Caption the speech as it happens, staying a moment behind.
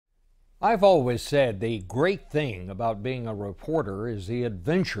I've always said the great thing about being a reporter is the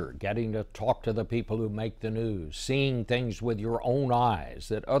adventure, getting to talk to the people who make the news, seeing things with your own eyes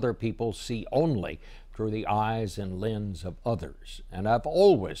that other people see only through the eyes and lens of others. And I've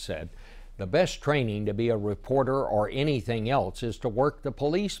always said the best training to be a reporter or anything else is to work the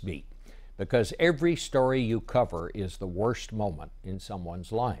police beat, because every story you cover is the worst moment in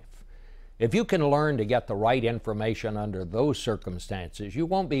someone's life. If you can learn to get the right information under those circumstances, you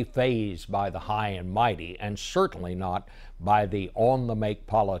won't be fazed by the high and mighty, and certainly not by the on-the-make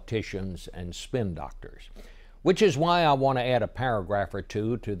politicians and spin doctors. Which is why I want to add a paragraph or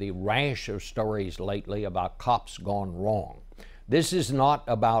two to the rash of stories lately about cops gone wrong. This is not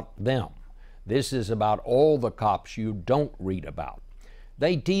about them. This is about all the cops you don't read about.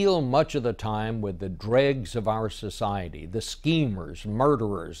 They deal much of the time with the dregs of our society, the schemers,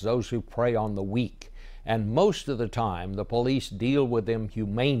 murderers, those who prey on the weak. And most of the time, the police deal with them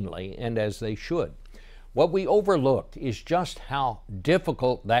humanely and as they should. What we overlook is just how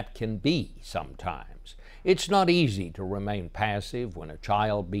difficult that can be sometimes. It's not easy to remain passive when a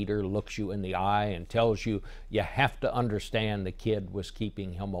child beater looks you in the eye and tells you you have to understand the kid was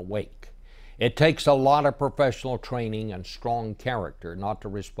keeping him awake. It takes a lot of professional training and strong character not to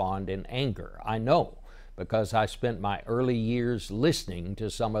respond in anger. I know, because I spent my early years listening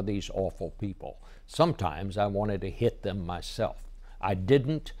to some of these awful people. Sometimes I wanted to hit them myself. I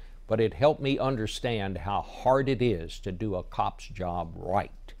didn't, but it helped me understand how hard it is to do a cop's job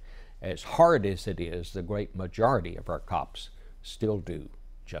right. As hard as it is, the great majority of our cops still do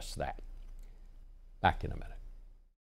just that. Back in a minute.